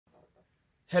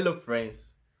Hello,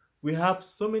 friends. We have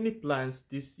so many plans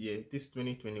this year, this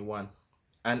 2021,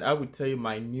 and I will tell you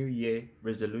my New Year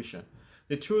resolution.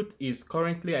 The truth is,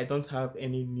 currently, I don't have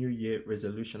any New Year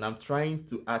resolution. I'm trying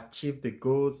to achieve the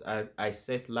goals I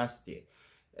set last year,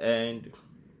 and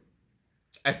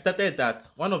I started that.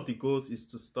 One of the goals is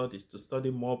to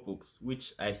study more books,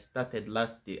 which I started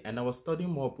last year, and I was studying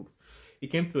more books. It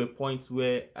came to a point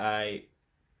where I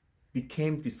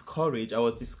became discouraged. I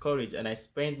was discouraged and I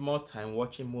spent more time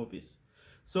watching movies.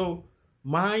 So,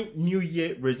 my New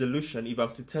Year resolution, if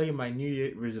I'm to tell you my New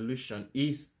Year resolution,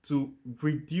 is to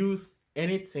reduce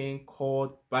anything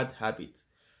called bad habit.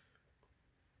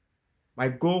 My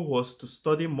goal was to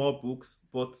study more books,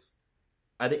 but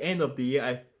at the end of the year,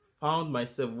 I found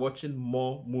myself watching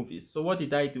more movies. So, what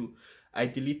did I do? I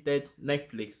deleted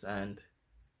Netflix and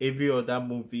every other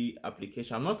movie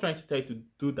application. I'm not trying to tell you to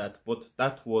do that, but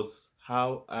that was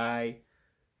how I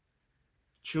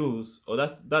choose, or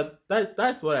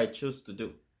that's what I chose to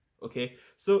do. Okay,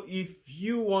 so if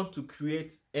you want to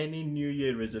create any New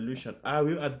Year resolution, I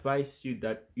will advise you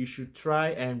that you should try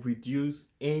and reduce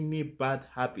any bad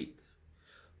habits,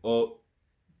 or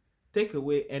take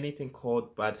away anything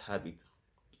called bad habits.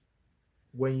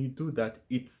 When you do that,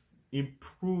 it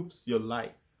improves your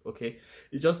life. Okay,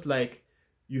 it's just like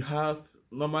you have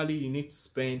normally you need to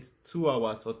spend 2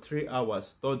 hours or 3 hours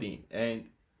studying, and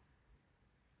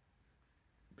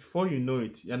before you know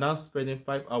it, you're now spending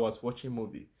 5 hours watching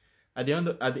movie. At the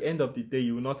end of the day,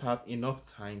 you will not have enough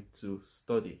time to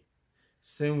study.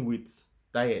 Same with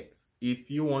diet.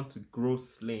 If you want to grow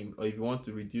slim, or if you want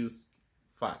to reduce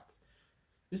fat,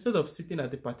 instead of sitting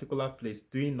at a particular place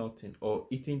doing nothing or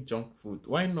eating junk food,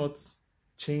 why not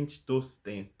change those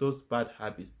things, those bad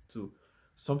habits, to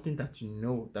something that you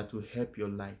know that will help your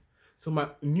life? So my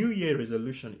New Year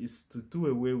resolution is to do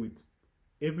away with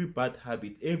every bad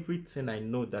habit, everything I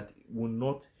know that will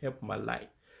not help my life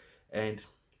and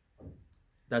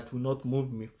that will not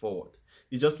move me forward.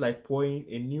 It's just like pouring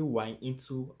a new wine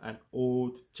into an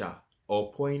old jar,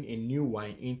 or pouring a new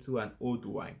wine into an old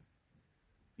wine.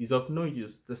 It's of no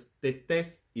use. The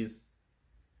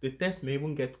taste may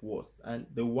even get worse, and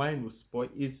the wine will spoil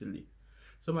easily.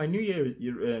 So my New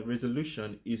Year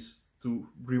resolution is to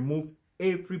remove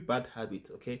every bad habit,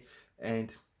 okay,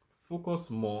 and focus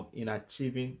more in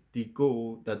achieving the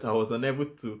goal that I was unable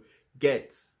to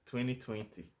get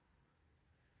 2020.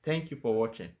 Thank you for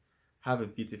watching. Have a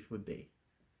beautiful day.